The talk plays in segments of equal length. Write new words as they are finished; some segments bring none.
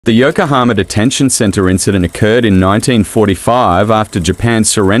The Yokohama detention center incident occurred in 1945 after Japan's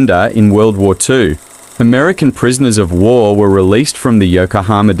surrender in World War II. American prisoners of war were released from the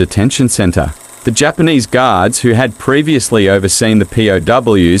Yokohama detention center. The Japanese guards, who had previously overseen the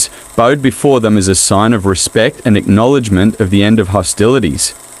POWs, bowed before them as a sign of respect and acknowledgement of the end of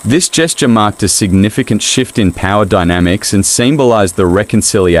hostilities. This gesture marked a significant shift in power dynamics and symbolized the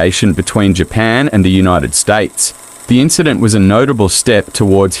reconciliation between Japan and the United States. The incident was a notable step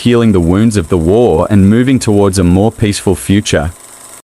towards healing the wounds of the war and moving towards a more peaceful future.